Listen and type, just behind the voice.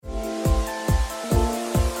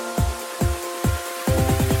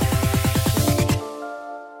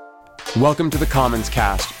Welcome to the Commons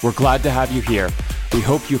Cast. We're glad to have you here. We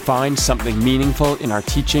hope you find something meaningful in our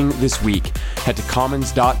teaching this week. Head to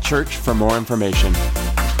commons.church for more information.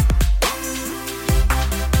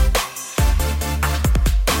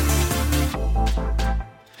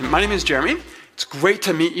 My name is Jeremy. It's great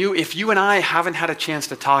to meet you. If you and I haven't had a chance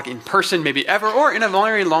to talk in person, maybe ever, or in a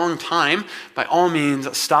very long time, by all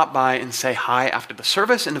means, stop by and say hi after the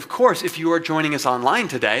service. And of course, if you are joining us online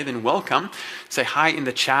today, then welcome. Say hi in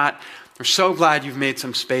the chat. We're so glad you've made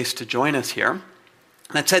some space to join us here.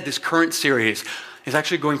 That said, this current series is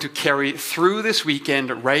actually going to carry through this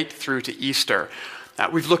weekend, right through to Easter.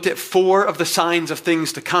 We've looked at 4 of the signs of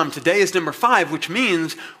things to come. Today is number 5, which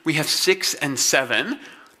means we have 6 and 7.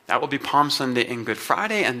 That will be Palm Sunday and Good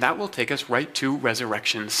Friday, and that will take us right to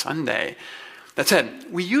Resurrection Sunday. That said,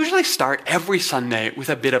 we usually start every Sunday with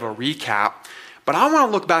a bit of a recap, but I want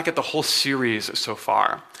to look back at the whole series so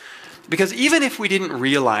far. Because even if we didn't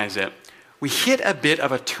realize it, we hit a bit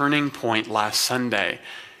of a turning point last Sunday,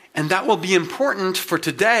 and that will be important for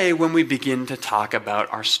today when we begin to talk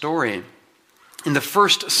about our story. In the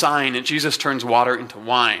first sign, Jesus turns water into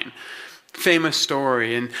wine. Famous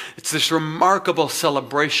story, and it's this remarkable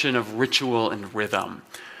celebration of ritual and rhythm.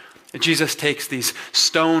 Jesus takes these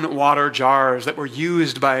stone water jars that were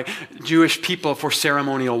used by Jewish people for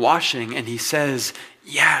ceremonial washing, and he says,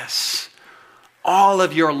 yes, all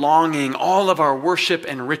of your longing, all of our worship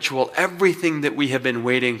and ritual, everything that we have been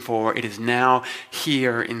waiting for, it is now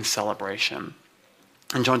here in celebration.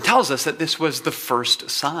 And John tells us that this was the first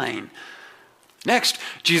sign. Next,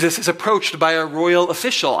 Jesus is approached by a royal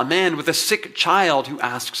official, a man with a sick child who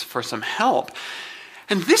asks for some help.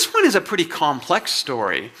 And this one is a pretty complex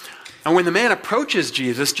story. And when the man approaches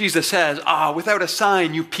Jesus, Jesus says, without a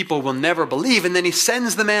sign, you people will never believe. And then he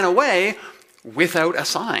sends the man away without a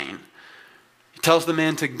sign. He tells the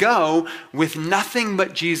man to go with nothing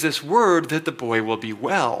but Jesus' word that the boy will be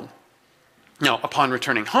well. Now, upon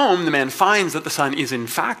returning home, the man finds that the son is in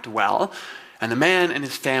fact well, and the man and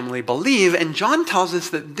his family believe, and John tells us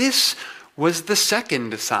that this was the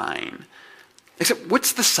second sign. Except,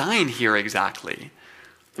 what's the sign here exactly?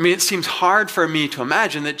 I mean, it seems hard for me to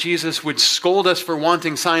imagine that Jesus would scold us for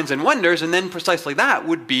wanting signs and wonders, and then precisely that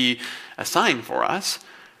would be a sign for us.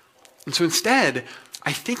 And so instead,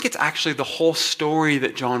 I think it's actually the whole story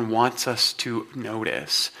that John wants us to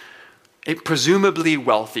notice. A presumably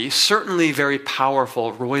wealthy, certainly very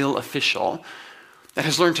powerful royal official that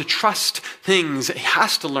has learned to trust things, he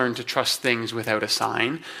has to learn to trust things without a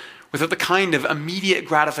sign, without the kind of immediate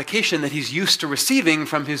gratification that he's used to receiving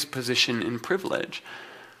from his position and privilege.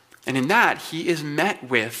 And in that, he is met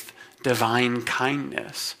with divine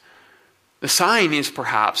kindness. The sign is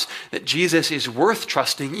perhaps that Jesus is worth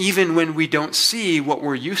trusting even when we don't see what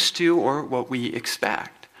we're used to or what we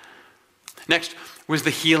expect. Next was the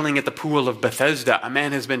healing at the pool of Bethesda. A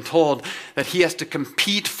man has been told that he has to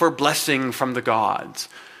compete for blessing from the gods,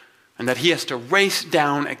 and that he has to race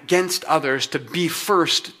down against others to be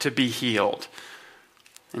first to be healed.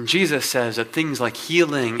 And Jesus says that things like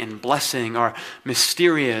healing and blessing are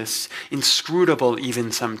mysterious, inscrutable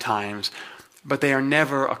even sometimes, but they are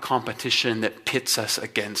never a competition that pits us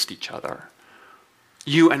against each other.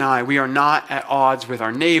 You and I, we are not at odds with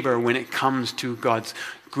our neighbor when it comes to God's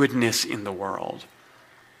goodness in the world.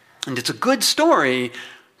 And it's a good story,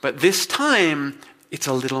 but this time it's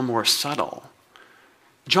a little more subtle.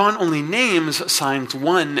 John only names signs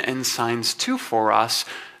 1 and signs 2 for us.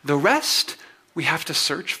 The rest we have to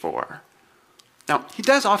search for. Now, he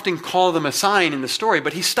does often call them a sign in the story,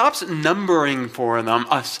 but he stops numbering for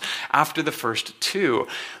us after the first 2.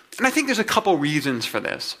 And I think there's a couple reasons for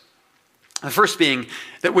this. The first being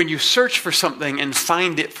that when you search for something and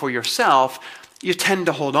find it for yourself, you tend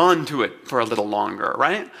to hold on to it for a little longer,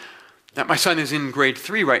 right? Now, my son is in grade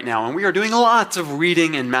 3 right now, and we are doing lots of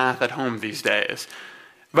reading and math at home these days.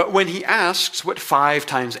 But when he asks what 5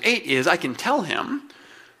 times 8 is, I can tell him,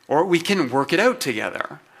 or we can work it out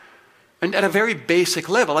together. And at a very basic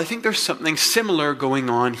level, I think there's something similar going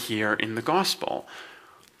on here in the gospel.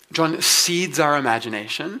 John seeds our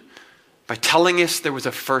imagination by telling us there was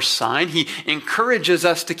a first sign. He encourages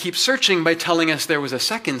us to keep searching by telling us there was a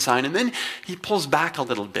second sign. And then he pulls back a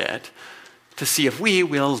little bit to see if we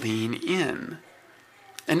will lean in.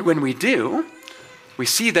 And when we do, we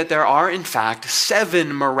see that there are, in fact,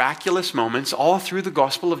 7 miraculous moments all through the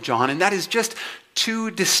Gospel of John, and that is just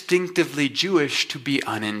too distinctively Jewish to be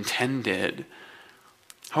unintended.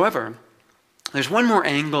 However, there's one more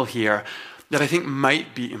angle here that I think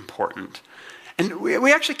might be important. And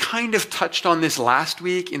we actually kind of touched on this last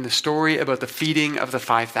week in the story about the feeding of the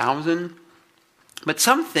 5,000. But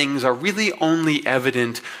some things are really only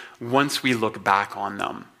evident once we look back on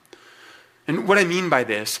them. And what I mean by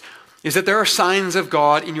this is that there are signs of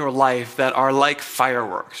God in your life that are like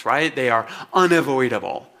fireworks, right? They are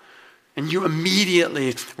unavoidable. And you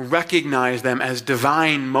immediately recognize them as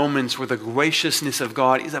divine moments where the graciousness of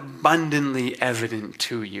God is abundantly evident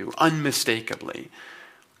to you, unmistakably.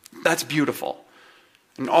 That's beautiful.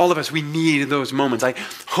 And all of us, we need those moments. I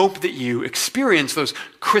hope that you experience those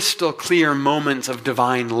crystal clear moments of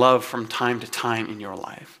divine love from time to time in your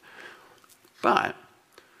life. But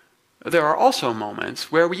there are also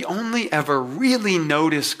moments where we only ever really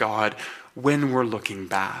notice God when we're looking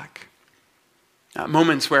back.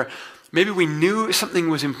 Moments where maybe we knew something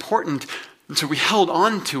was important, and so we held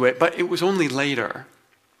on to it, but it was only later,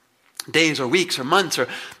 days or weeks or months or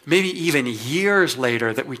maybe even years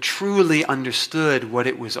later, that we truly understood what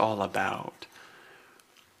it was all about.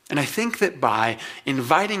 And I think that by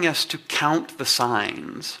inviting us to count the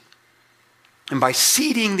signs, and by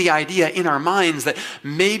seeding the idea in our minds that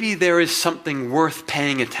maybe there is something worth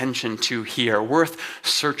paying attention to here, worth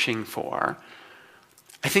searching for,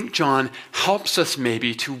 I think John helps us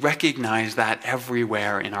maybe to recognize that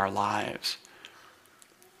everywhere in our lives.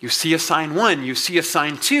 You see a sign 1, you see a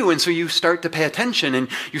sign 2, and so you start to pay attention and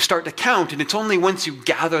you start to count, and it's only once you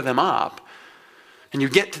gather them up and you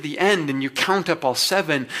get to the end and you count up all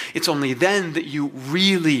 7, it's only then that you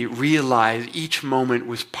really realize each moment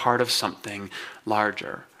was part of something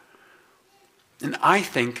larger. And I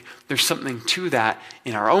think there's something to that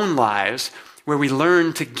in our own lives where we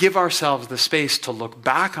learn to give ourselves the space to look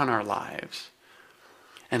back on our lives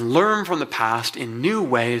and learn from the past in new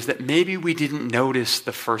ways that maybe we didn't notice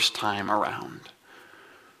the first time around.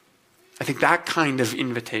 I think that kind of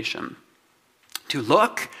invitation to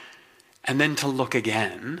look and then to look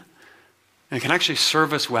again, and it can actually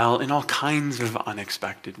serve us well in all kinds of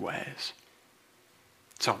unexpected ways.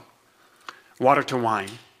 So, water to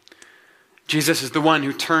wine. Jesus is the one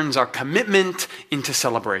who turns our commitment into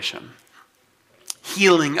celebration.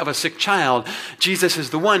 Healing of a sick child. Jesus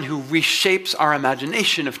is the one who reshapes our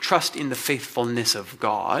imagination of trust in the faithfulness of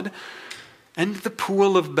God. And the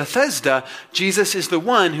pool of Bethesda, Jesus is the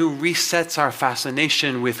one who resets our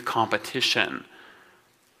fascination with competition.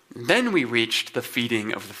 Then we reached the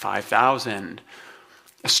feeding of the 5,000,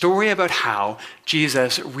 a story about how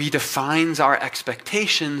Jesus redefines our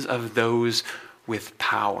expectations of those with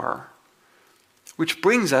power. Which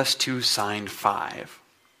brings us to sign 5.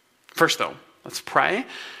 First though, let's pray,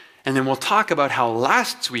 and then we'll talk about how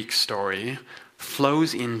last week's story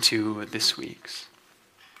flows into this week's.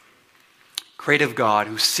 Creative God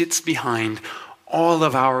who sits behind all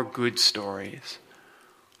of our good stories,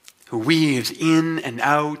 who weaves in and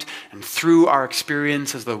out and through our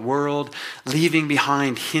experience as the world, leaving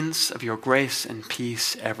behind hints of your grace and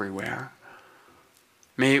peace everywhere.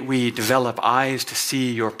 May we develop eyes to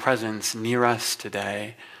see your presence near us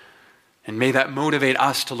today, and may that motivate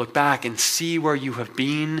us to look back and see where you have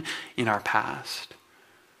been in our past.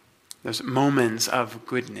 Those moments of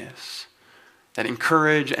goodness that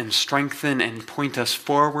encourage and strengthen and point us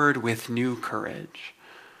forward with new courage.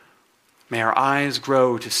 May our eyes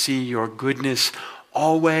grow to see your goodness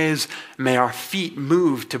always. May our feet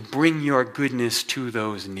move to bring your goodness to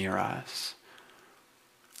those near us.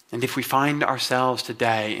 And if we find ourselves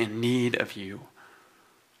today in need of you,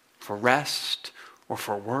 for rest or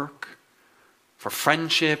for work, for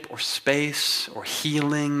friendship or space or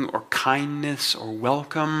healing or kindness or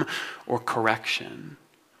welcome or correction,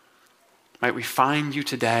 might we find you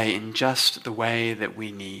today in just the way that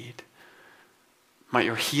we need. Might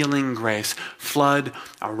your healing grace flood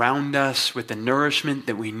around us with the nourishment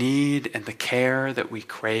that we need and the care that we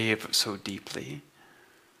crave so deeply.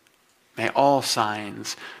 May all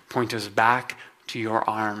signs point us back to your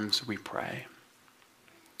arms, we pray.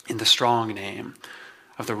 In the strong name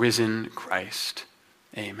of the risen Christ.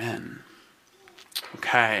 Amen.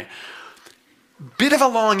 Okay. Bit of a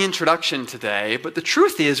long introduction today, but the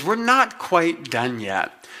truth is we're not quite done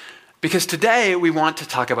yet. Because today we want to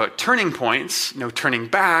talk about turning points, turning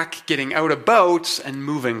back, getting out of boats, and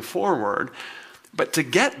moving forward. But to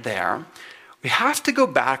get there, we have to go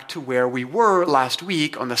back to where we were last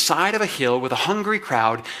week on the side of a hill with a hungry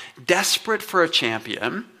crowd, desperate for a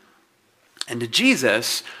champion, and to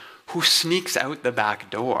Jesus, who sneaks out the back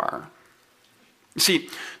door. You see,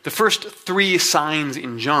 the first 3 signs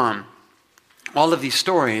in John, all of these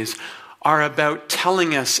stories, are about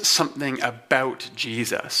telling us something about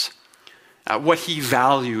Jesus. What he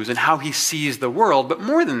values and how he sees the world. But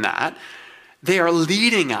more than that, they are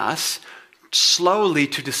leading us slowly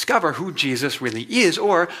to discover who Jesus really is,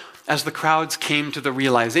 or, as the crowds came to the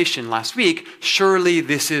realization last week, surely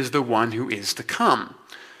this is the one who is to come.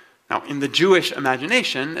 Now, in the Jewish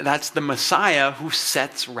imagination, that's the Messiah who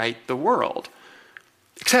sets right the world.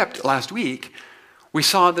 Except last week, we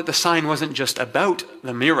saw that the sign wasn't just about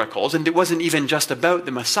the miracles, and it wasn't even just about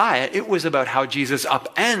the Messiah. It was about how Jesus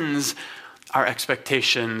upends our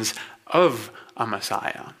expectations of a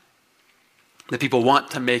Messiah. The people want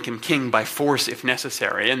to make him king by force if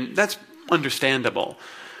necessary, and that's understandable.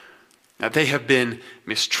 Now, they have been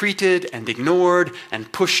mistreated and ignored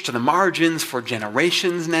and pushed to the margins for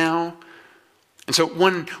generations now. And so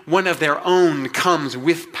one of their own comes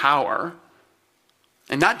with power.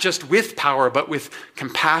 And not just with power, but with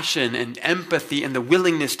compassion and empathy and the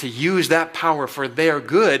willingness to use that power for their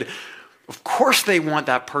good. Of course they want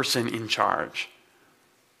that person in charge.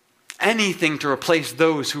 Anything to replace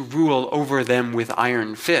those who rule over them with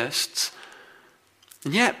iron fists.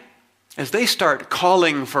 And yet, as they start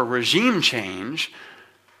calling for regime change,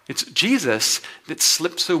 it's Jesus that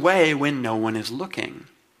slips away when no one is looking.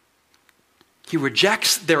 He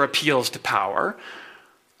rejects their appeals to power,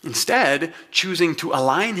 instead choosing to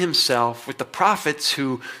align himself with the prophets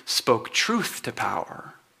who spoke truth to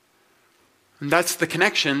power. And that's the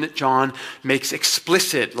connection that John makes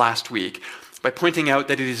explicit last week by pointing out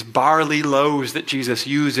that it is barley loaves that Jesus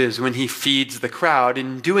uses when he feeds the crowd.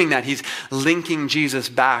 In doing that, he's linking Jesus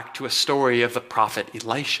back to a story of the prophet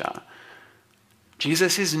Elisha.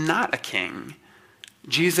 Jesus is not a king.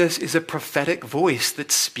 Jesus is a prophetic voice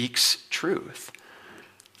that speaks truth.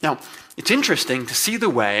 Now, it's interesting to see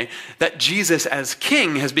the way that Jesus as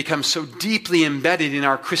king has become so deeply embedded in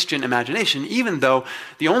our Christian imagination, even though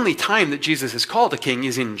the only time that Jesus is called a king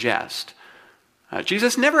is in jest.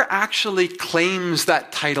 Jesus never actually claims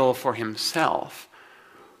that title for himself.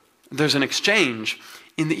 There's an exchange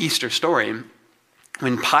in the Easter story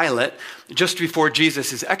when Pilate, just before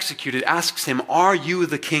Jesus is executed, asks him, "Are you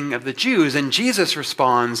the king of the Jews?" And Jesus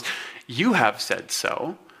responds, "You have said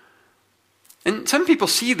so." And some people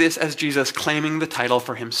see this as Jesus claiming the title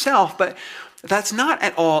for himself, but that's not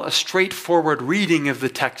at all a straightforward reading of the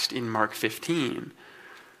text in Mark 15.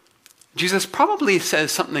 Jesus probably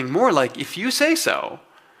says something more like, "If you say so."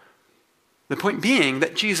 The point being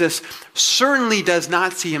that Jesus certainly does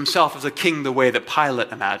not see himself as a king the way that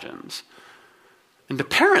Pilate imagines. And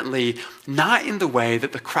apparently not in the way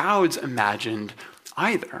that the crowds imagined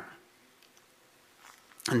either.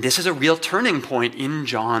 And this is a real turning point in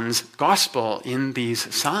John's gospel, in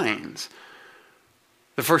these signs.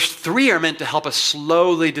 The first three are meant to help us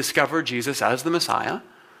slowly discover Jesus as the Messiah.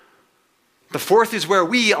 The fourth is where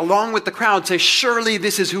we, along with the crowd, say, surely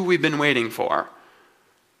this is who we've been waiting for.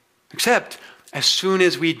 Except, as soon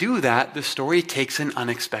as we do that, the story takes an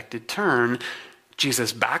unexpected turn.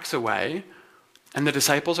 Jesus backs away, and the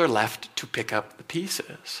disciples are left to pick up the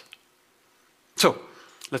pieces. So,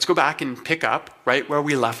 let's go back and pick up right where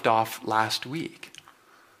we left off last week.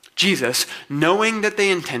 Jesus, knowing that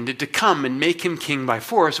they intended to come and make him king by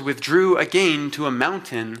force, withdrew again to a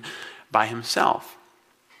mountain by himself.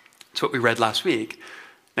 That's what we read last week.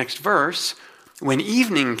 Next verse, when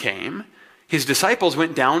evening came, his disciples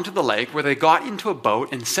went down to the lake where they got into a boat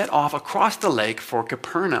and set off across the lake for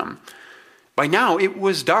Capernaum. By now it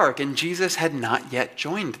was dark and Jesus had not yet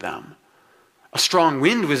joined them. A strong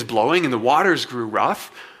wind was blowing and the waters grew rough.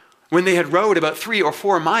 When they had rowed about 3 or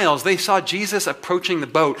 4 miles, they saw Jesus approaching the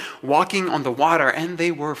boat, walking on the water, and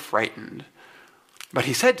they were frightened. But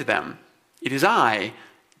he said to them, "It is I,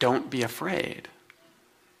 don't be afraid."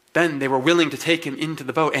 Then they were willing to take him into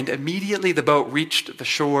the boat, and immediately the boat reached the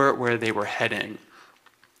shore where they were heading.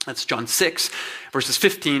 That's John 6, verses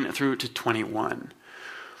 15 through to 21.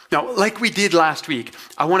 Now, like we did last week,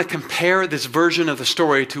 I want to compare this version of the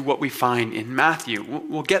story to what we find in Matthew.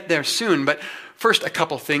 We'll get there soon, but first, a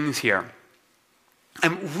couple things here.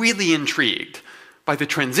 I'm really intrigued by the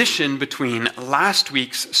transition between last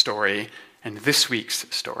week's story and this week's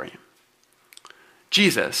story.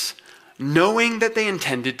 Jesus, knowing that they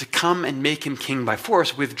intended to come and make him king by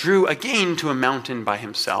force, withdrew again to a mountain by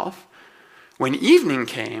himself. When evening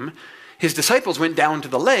came, his disciples went down to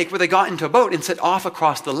the lake where they got into a boat and set off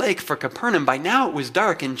across the lake for Capernaum. By now it was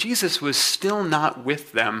dark and Jesus was still not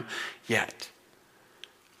with them yet.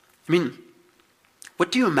 I mean,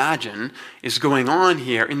 what do you imagine is going on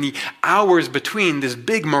here in the hours between this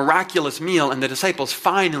big miraculous meal and the disciples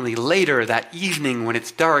finally later that evening when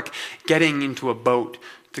it's dark getting into a boat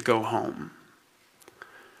to go home?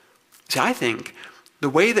 See, I think the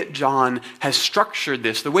way that John has structured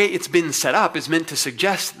this, the way it's been set up, is meant to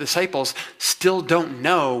suggest the disciples still don't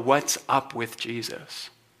know what's up with Jesus.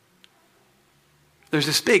 There's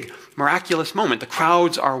this big miraculous moment. The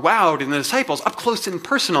crowds are wowed, and the disciples, up close and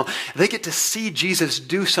personal, they get to see Jesus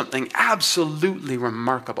do something absolutely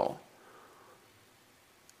remarkable.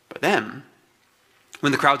 But then,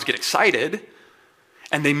 when the crowds get excited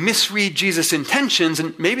and they misread Jesus' intentions,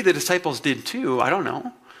 and maybe the disciples did too, I don't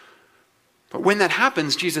know. But when that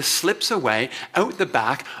happens, Jesus slips away, out the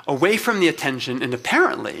back, away from the attention, and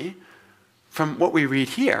apparently, from what we read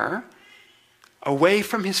here, away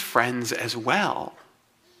from his friends as well.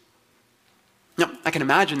 Now, I can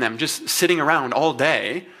imagine them just sitting around all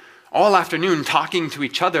day, all afternoon, talking to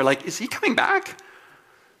each other like, is he coming back?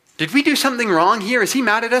 Did we do something wrong here? Is he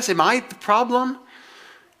mad at us? Am I the problem?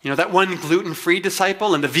 You know, that one gluten-free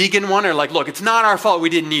disciple and the vegan one are like, look, it's not our fault we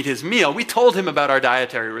didn't eat his meal. We told him about our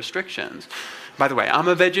dietary restrictions. By the way, I'm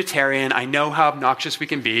a vegetarian. I know how obnoxious we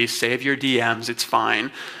can be. Save your DMs. It's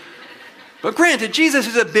fine. But granted, Jesus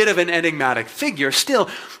is a bit of an enigmatic figure. Still,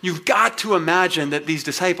 you've got to imagine that these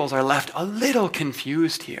disciples are left a little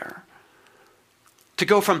confused here. To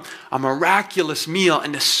go from a miraculous meal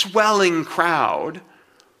and a swelling crowd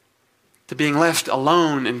to being left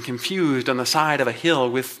alone and confused on the side of a hill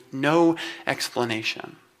with no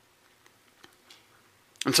explanation.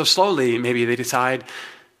 And so slowly, maybe they decide,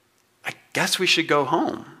 I guess we should go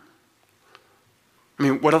home. I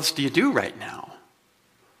mean, what else do you do right now?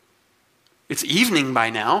 It's evening by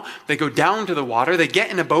now. They go down to the water. They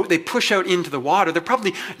get in a boat. They push out into the water. They're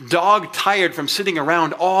probably dog-tired from sitting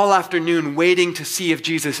around all afternoon waiting to see if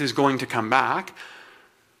Jesus is going to come back.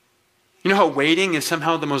 You know how waiting is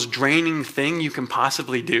somehow the most draining thing you can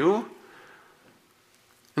possibly do?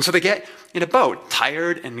 And so they get in a boat,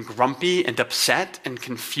 tired and grumpy and upset and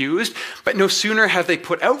confused. But no sooner have they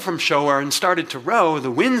put out from shore and started to row,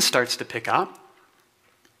 the wind starts to pick up.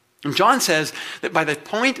 And John says that by the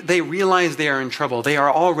point they realize they are in trouble, they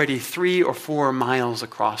are already 3 or 4 miles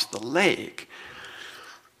across the lake.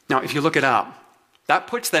 Now, if you look it up, that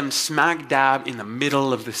puts them smack dab in the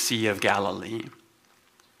middle of the Sea of Galilee,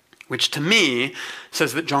 which to me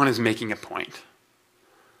says that John is making a point.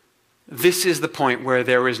 This is the point where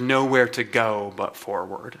there is nowhere to go but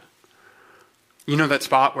forward. You know that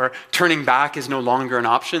spot where turning back is no longer an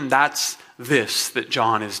option? That's this that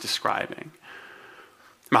John is describing.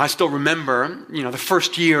 I still remember, the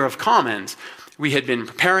first year of Commons. We had been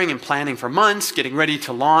preparing and planning for months, getting ready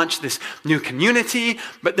to launch this new community.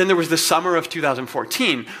 But then there was the summer of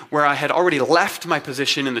 2014 where I had already left my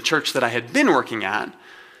position in the church that I had been working at.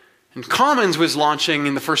 And Commons was launching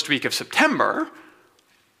in the first week of September.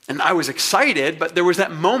 And I was excited, but there was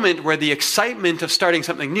that moment where the excitement of starting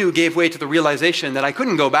something new gave way to the realization that I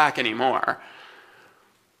couldn't go back anymore.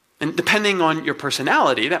 And depending on your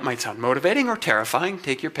personality, that might sound motivating or terrifying,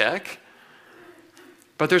 take your pick.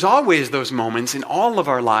 But there's always those moments in all of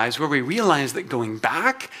our lives where we realize that going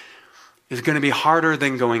back is going to be harder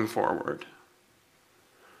than going forward.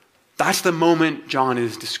 That's the moment John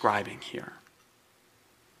is describing here.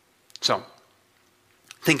 So,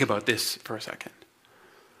 think about this for a second.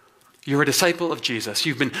 You're a disciple of Jesus.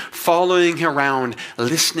 You've been following him around,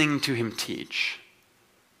 listening to him teach.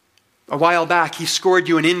 A while back, he scored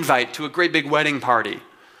you an invite to a great big wedding party.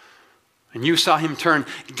 And you saw him turn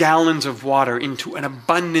gallons of water into an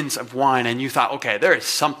abundance of wine. And you thought, okay, there is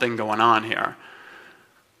something going on here.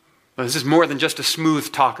 But this is more than just a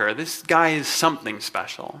smooth talker. This guy is something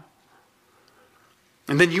special.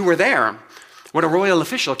 And then you were there when a royal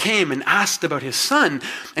official came and asked about his son.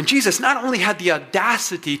 And Jesus not only had the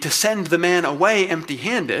audacity to send the man away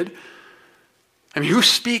empty-handed. I mean, who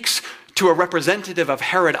speaks to a representative of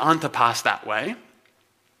Herod Antipas that way?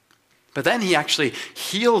 But then he actually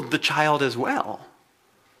healed the child as well.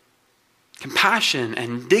 Compassion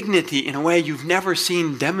and dignity in a way you've never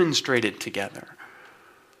seen demonstrated together.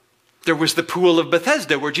 There was the pool of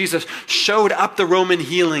Bethesda where Jesus showed up the Roman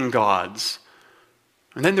healing gods.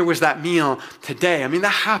 And then there was that meal today. I mean, that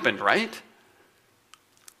happened, right?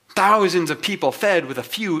 Thousands of people fed with a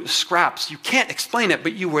few scraps. You can't explain it,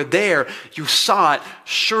 but you were there. You saw it.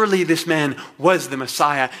 Surely this man was the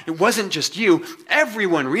Messiah. It wasn't just you.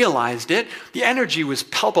 Everyone realized it. The energy was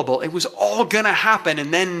palpable. It was all going to happen,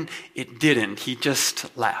 and then it didn't. He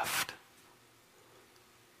just left.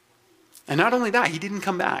 And not only that, he didn't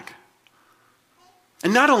come back.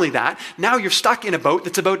 And not only that, now you're stuck in a boat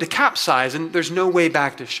that's about to capsize, and there's no way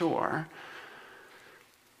back to shore.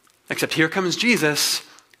 Except here comes Jesus,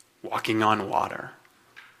 walking on water.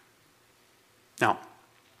 Now,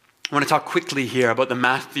 I want to talk quickly here about the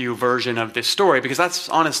Matthew version of this story, because that's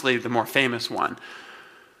honestly the more famous one.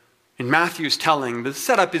 In Matthew's telling, the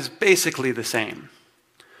setup is basically the same.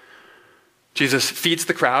 Jesus feeds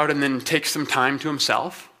the crowd and then takes some time to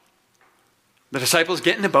himself. The disciples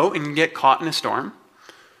get in a boat and get caught in a storm.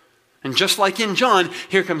 And just like in John,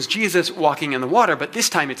 here comes Jesus walking in the water, but this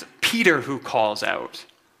time it's Peter who calls out,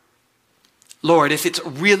 Lord, if it's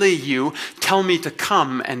really you, tell me to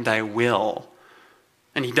come and I will.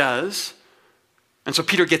 And he does. And so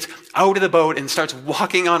Peter gets out of the boat and starts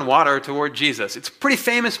walking on water toward Jesus. It's a pretty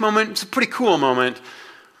famous moment. It's a pretty cool moment,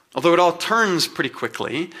 although it all turns pretty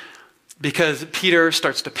quickly because Peter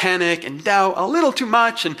starts to panic and doubt a little too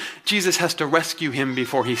much, and Jesus has to rescue him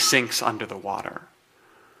before he sinks under the water.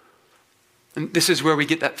 And this is where we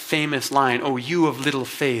get that famous line, "Oh, you of little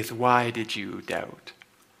faith, why did you doubt?"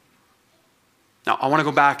 Now, I want to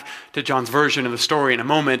go back to John's version of the story in a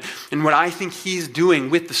moment and what I think he's doing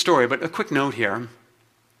with the story. But a quick note here.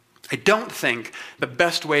 I don't think the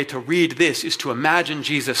best way to read this is to imagine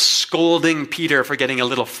Jesus scolding Peter for getting a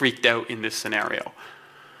little freaked out in this scenario.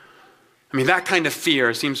 I mean, that kind of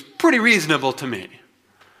fear seems pretty reasonable to me.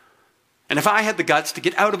 And if I had the guts to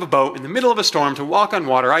get out of a boat in the middle of a storm to walk on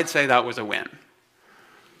water, I'd say that was a win.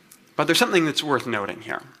 But there's something that's worth noting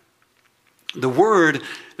here. The word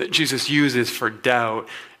that Jesus uses for doubt,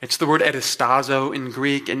 it's the word edistazo in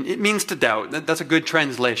Greek, and it means to doubt. That's a good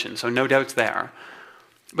translation, so no doubts there.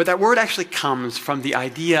 But that word actually comes from the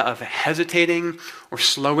idea of hesitating or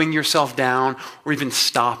slowing yourself down or even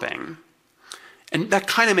stopping. And that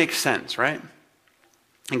kind of makes sense, right?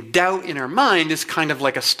 And doubt in our mind is kind of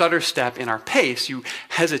like a stutter step in our pace. You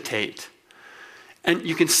hesitate. And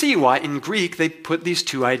you can see why in Greek they put these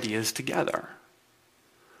two ideas together.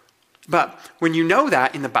 But when you know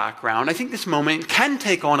that in the background, I think this moment can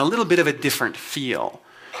take on a little bit of a different feel.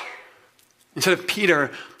 Instead of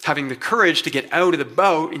Peter having the courage to get out of the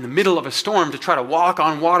boat in the middle of a storm to try to walk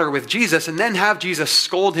on water with Jesus and then have Jesus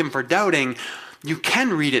scold him for doubting, you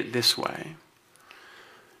can read it this way.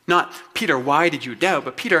 Not, Peter, why did you doubt?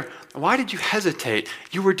 But Peter, why did you hesitate?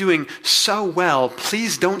 You were doing so well.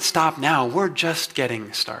 Please don't stop now. We're just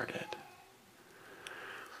getting started.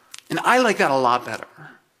 And I like that a lot better.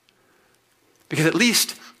 Because at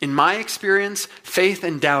least in my experience, faith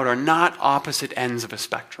and doubt are not opposite ends of a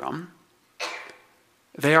spectrum.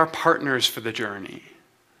 They are partners for the journey.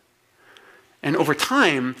 And over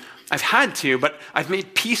time, I've had to, but I've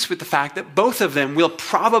made peace with the fact that both of them will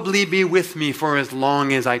probably be with me for as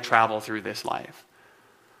long as I travel through this life.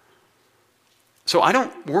 So I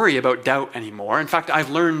don't worry about doubt anymore. In fact, I've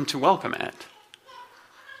learned to welcome it.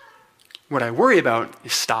 What I worry about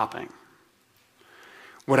is stopping.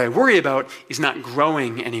 What I worry about is not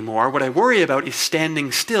growing anymore. What I worry about is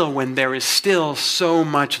standing still when there is still so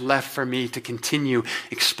much left for me to continue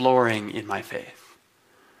exploring in my faith.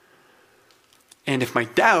 And if my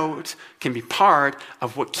doubt can be part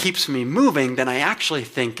of what keeps me moving, then I actually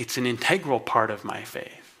think it's an integral part of my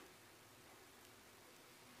faith.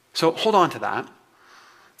 So hold on to that,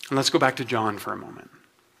 and let's go back to John for a moment.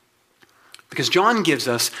 Because John gives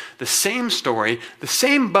us the same story, the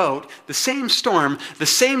same boat, the same storm, the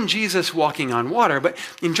same Jesus walking on water, but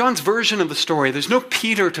in John's version of the story, there's no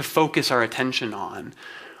Peter to focus our attention on.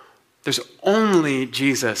 There's only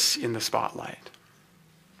Jesus in the spotlight.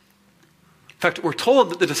 In fact, we're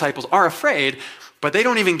told that the disciples are afraid, but they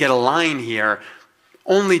don't even get a line here.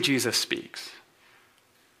 Only Jesus speaks.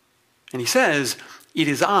 And he says, "It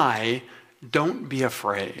is I, don't be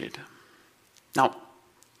afraid." Now,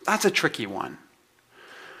 that's a tricky one.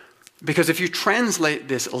 Because if you translate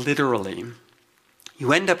this literally,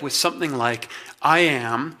 you end up with something like, "I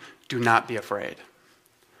am, do not be afraid."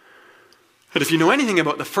 But if you know anything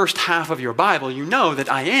about the first half of your Bible, you know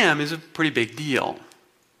that "I am" is a pretty big deal.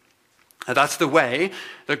 Now, that's the way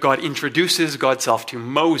that God introduces God's self to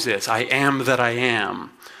Moses. "I am that I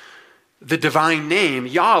am." The divine name,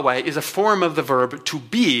 Yahweh, is a form of the verb to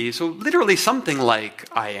be, so literally something like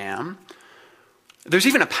 "I am." There's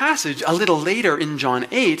even a passage a little later in John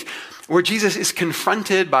 8 where Jesus is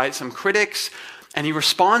confronted by some critics, and he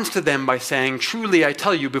responds to them by saying, "Truly I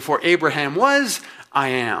tell you, before Abraham was, I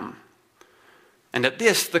am." And at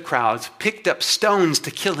this, the crowds picked up stones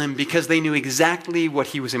to kill him because they knew exactly what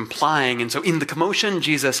he was implying. And so in the commotion,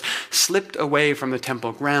 Jesus slipped away from the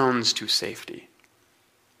temple grounds to safety.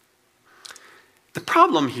 The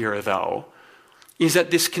problem here, though, is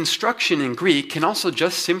that this construction in Greek can also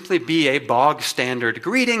just simply be a bog standard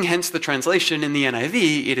greeting, hence the translation in the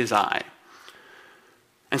NIV, "It is I."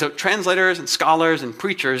 And so translators and scholars and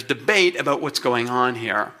preachers debate about what's going on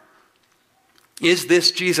here. Is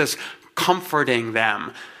this Jesus comforting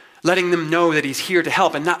them, letting them know that he's here to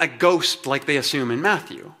help and not a ghost like they assume in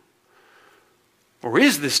Matthew? Or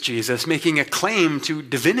is this Jesus making a claim to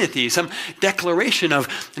divinity, some declaration of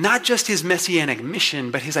not just his messianic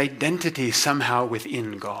mission, but his identity somehow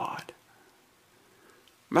within God?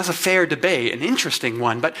 That's a fair debate, an interesting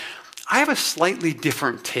one, but I have a slightly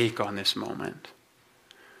different take on this moment.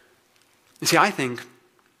 You see, I think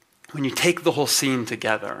when you take the whole scene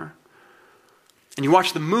together, And you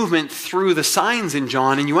watch the movement through the signs in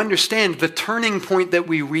John, and you understand the turning point that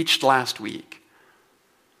we reached last week,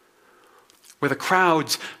 where the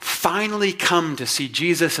crowds finally come to see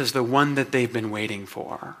Jesus as the one that they've been waiting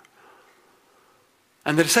for.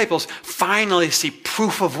 And the disciples finally see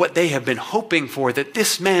proof of what they have been hoping for, that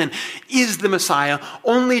this man is the Messiah,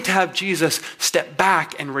 only to have Jesus step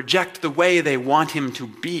back and reject the way they want him to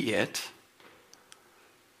be it.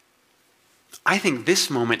 I think this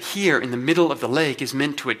moment here in the middle of the lake is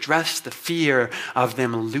meant to address the fear of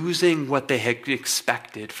them losing what they had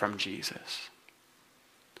expected from Jesus.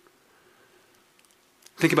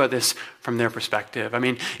 Think about this from their perspective. I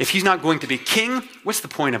mean, if he's not going to be king, what's the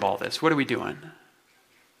point of all this? What are we doing?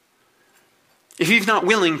 If he's not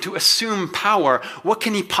willing to assume power, what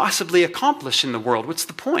can he possibly accomplish in the world? What's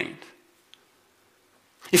the point?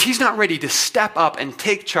 If he's not ready to step up and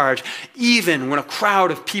take charge, even when a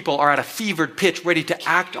crowd of people are at a fevered pitch ready to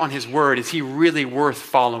act on his word, is he really worth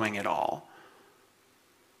following at all?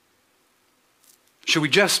 Should we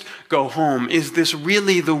just go home? Is this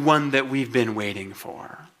really the one that we've been waiting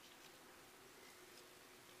for?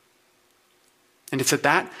 And it's at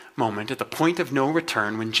that moment, at the point of no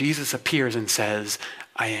return, when Jesus appears and says,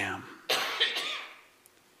 I am.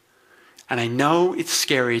 And I know it's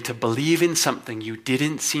scary to believe in something you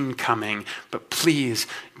didn't see coming, but please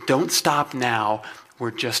don't stop now.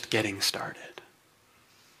 We're just getting started.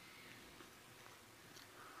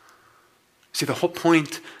 See, the whole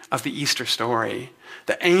point of the Easter story,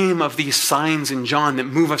 the aim of these signs in John that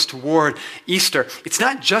move us toward Easter, it's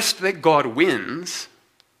not just that God wins.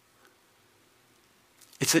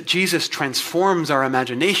 It's that Jesus transforms our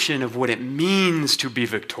imagination of what it means to be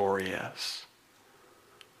victorious.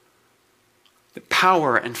 That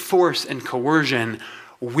power and force and coercion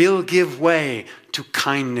will give way to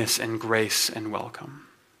kindness and grace and welcome.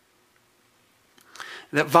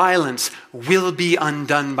 That violence will be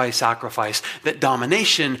undone by sacrifice. That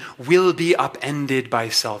domination will be upended by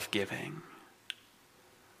self-giving.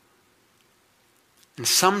 And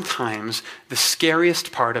sometimes the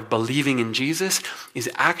scariest part of believing in Jesus is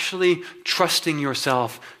actually trusting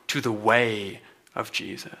yourself to the way of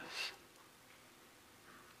Jesus.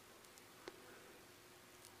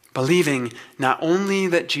 Believing not only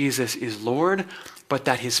that Jesus is Lord, but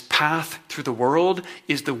that his path through the world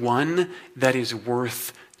is the one that is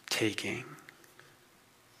worth taking.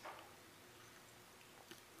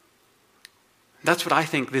 That's what I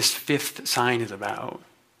think this fifth sign is about.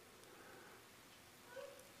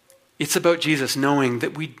 It's about Jesus knowing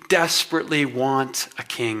that we desperately want a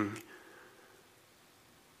king,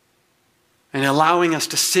 and allowing us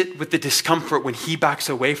to sit with the discomfort when he backs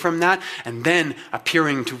away from that, and then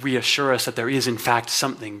appearing to reassure us that there is in fact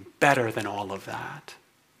something better than all of that.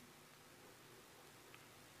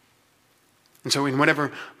 And so in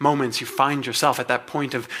whatever moments you find yourself at that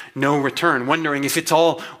point of no return, wondering if it's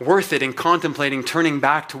all worth it and contemplating turning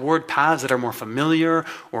back toward paths that are more familiar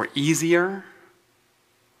or easier,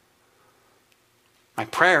 my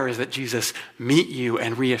prayer is that Jesus meet you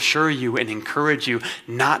and reassure you and encourage you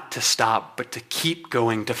not to stop, but to keep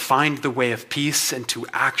going, to find the way of peace and to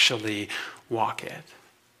actually walk it.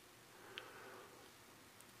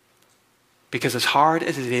 Because as hard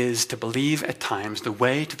as it is to believe at times, the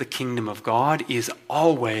way to the kingdom of God is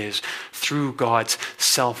always through God's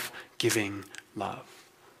self-giving love.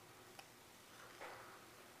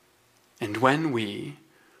 And when we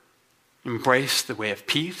embrace the way of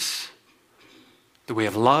peace, the way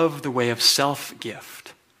of love, the way of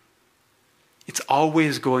self-gift, it's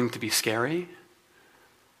always going to be scary,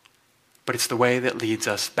 but it's the way that leads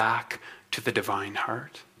us back to the divine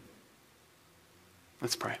heart.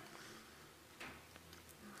 Let's pray.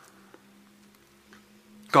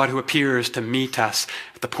 God, who appears to meet us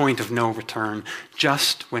at the point of no return,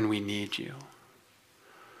 just when we need you.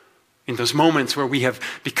 In those moments where we have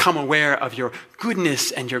become aware of your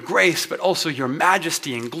goodness and your grace, but also your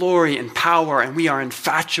majesty and glory and power, and we are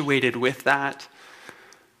infatuated with that.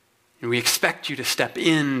 And we expect you to step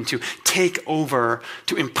in, to take over,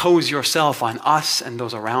 to impose yourself on us and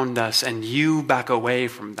those around us, and you back away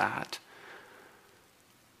from that,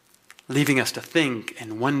 leaving us to think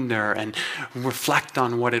and wonder and reflect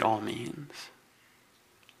on what it all means.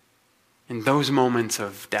 In those moments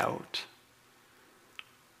of doubt,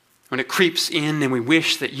 when it creeps in and we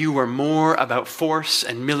wish that you were more about force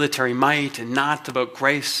and military might and not about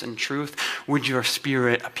grace and truth, would your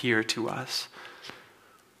Spirit appear to us,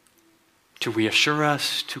 to reassure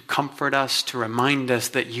us, to comfort us, to remind us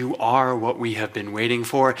that you are what we have been waiting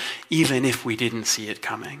for, even if we didn't see it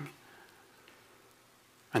coming.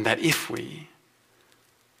 And that if we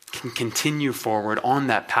can continue forward on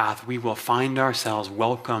that path, we will find ourselves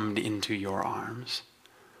welcomed into your arms.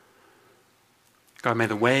 God, may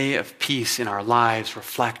the way of peace in our lives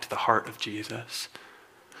reflect the heart of Jesus.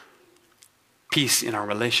 Peace in our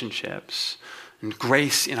relationships, and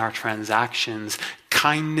grace in our transactions,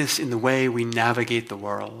 kindness in the way we navigate the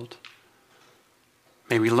world.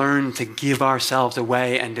 May we learn to give ourselves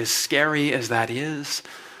away, and as scary as that is,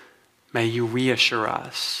 may you reassure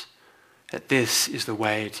us that this is the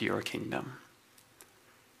way to your kingdom.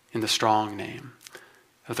 In the strong name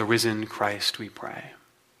of the risen Christ we pray.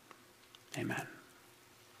 Amen.